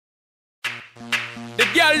The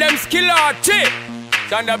girl them skill out, chick.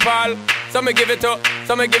 Thunderball, some me give it to,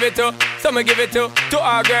 some me give it to, some me give it to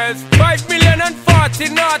our girls. 5 million and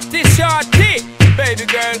 40 naughty shorty. Baby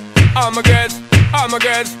girl, all my girls, all my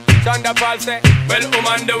girls. Thunderball say, well,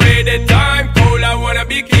 on the way the time cold, I wanna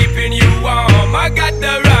be keeping you warm. I got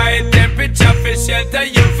the right temperature for shelter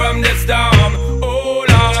you from the storm.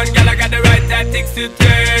 Hold on, girl, I got the right tactics to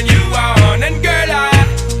turn you on. And girl, I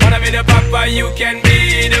wanna be the papa, you can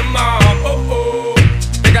be the mom. Oh, oh.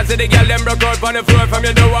 Because the girl them broke out on the floor. From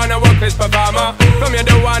you don't wanna work this performer. From you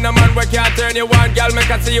don't want a man where can't turn you on. Girl, make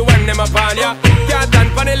I see you when them upon ya. Can't stand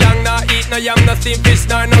for the long, nah eat no yam, no steamed fish,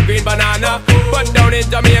 no green banana. But down in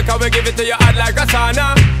Jamaica we give it to you hot like a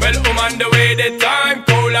sauna. Well, on the way the time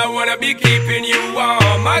cold, I wanna be keeping you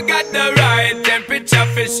warm. I got the right temperature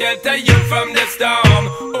for shelter you from the storm.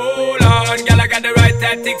 Hold on, girl, I got the right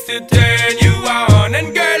tactics to turn you on.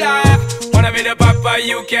 And girl, I wanna be the papa,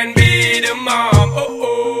 you can be the mom. Oh,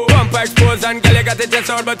 oh. Bumper exposed and girl, you got the chest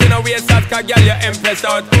out, but you know we out, cause girl, you impressed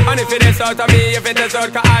out. And if it is out of me, if it is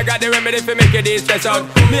out, cause I got the remedy for make you de-stress out.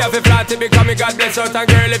 Me have a flat to become me God bless out. And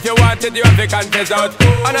girl, if you want it, you have to confess out.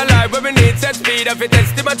 And a life where we need set speed, if it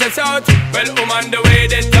is to my chest out. Well, on the way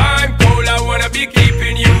the time cold, I wanna be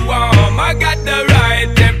keeping you warm. I got the right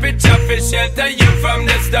temperature for shelter you from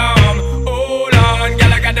the storm. Hold on,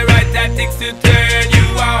 girl, I got the right tactics to turn you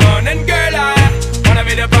on. And girl, I wanna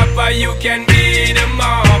be the papa, you can be the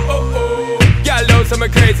mom. Oh, oh. Girl, know some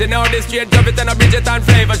crazy now. This straight drop it and a Bridget and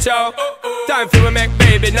flavor show. Time for we make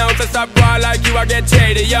baby now. So stop going like you, I get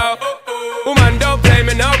shady, yo. Woman, don't play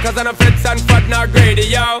me now, cause I'm a fits and fat, not greedy,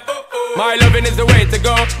 yo. My loving is the way to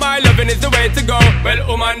go. My loving is the way to go.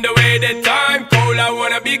 Well, on the way the time cold, I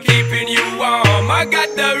wanna be keeping you warm. I got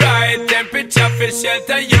the right temperature for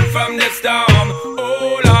shelter you from the storm.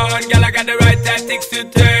 Hold on, girl, I got the right tactics to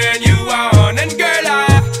turn you on. And girl,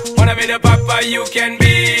 I wanna be the papa, you can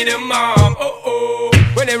be the mom. Oh, oh.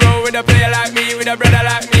 When they roll with a player like me, with a brother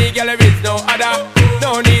like me, girl, there is no other.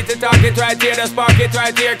 No need to talk it right here, just spark it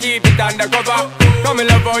right here, keep it undercover. Come and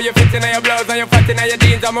love how you fit in your blouse and you fat in your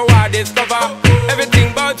jeans, I'm a wild discover.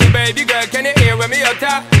 Everything about you, baby girl, can you hear when me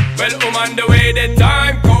utter? Well, on the way the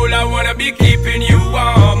time cold, I wanna be keeping you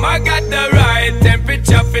warm. I got the right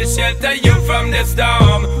temperature for shelter you from the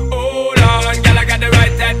storm. Hold on, girl, I got the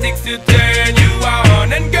right tactics to turn you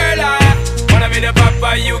on. And girl, I wanna be the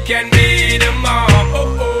papa, you can be the mom.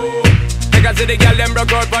 Oh, oh. Because the girl them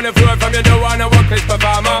broke out on the floor. From you don't wanna work this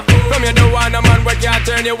performer. From you don't want a man where can't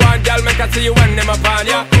turn you on. Girl, make I see you when them upon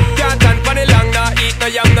ya. Can't stand for the long, nah eat no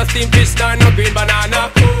yam, no steamed fish, no green banana.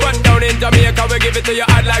 But down in Jamaica we give it to you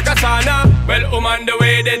hot like a sauna. Well, on the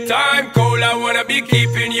way the time cold, I wanna be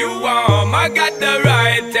keeping you warm. I got the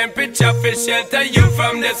right temperature for shelter you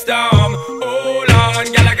from the storm. Hold on,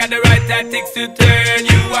 girl, I got the right tactics to turn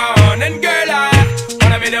you on. And girl, I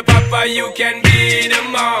wanna be the papa, you can be the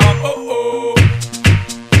mom. Oh, oh.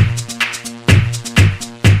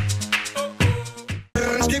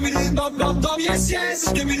 Skibbidi dum dum dum, yes yes.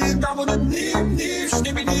 Skibbidi dum dum dim dim.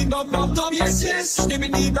 Skibbidi dum dum dum, yes yes.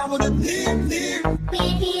 Skibbidi dum dum dim dim. We're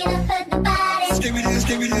here to put the body. Skibbidi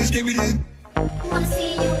skibbidi skibbidi. Wanna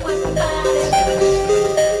see you